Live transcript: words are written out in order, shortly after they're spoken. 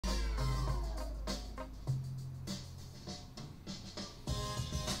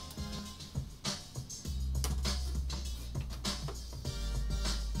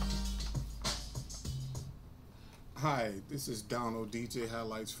Hi, this is Donald DJ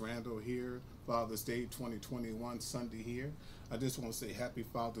Highlights Randall here. Father's Day 2021 Sunday here. I just want to say happy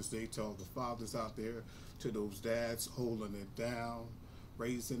Father's Day to all the fathers out there, to those dads holding it down,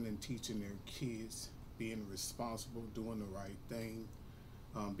 raising and teaching their kids, being responsible, doing the right thing.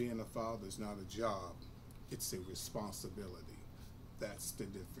 Being a father is not a job, it's a responsibility. That's the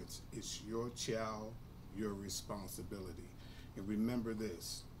difference. It's your child, your responsibility. And remember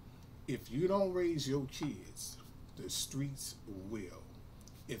this, if you don't raise your kids, the streets will.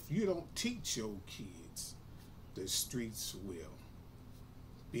 If you don't teach your kids, the streets will.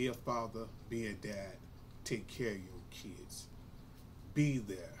 Be a father, be a dad, take care of your kids. Be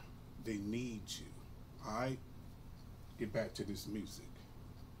there. They need you. Alright? Get back to this music.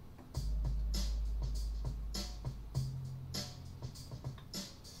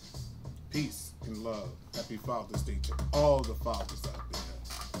 Peace and love. Happy Father's Day to all the fathers out there.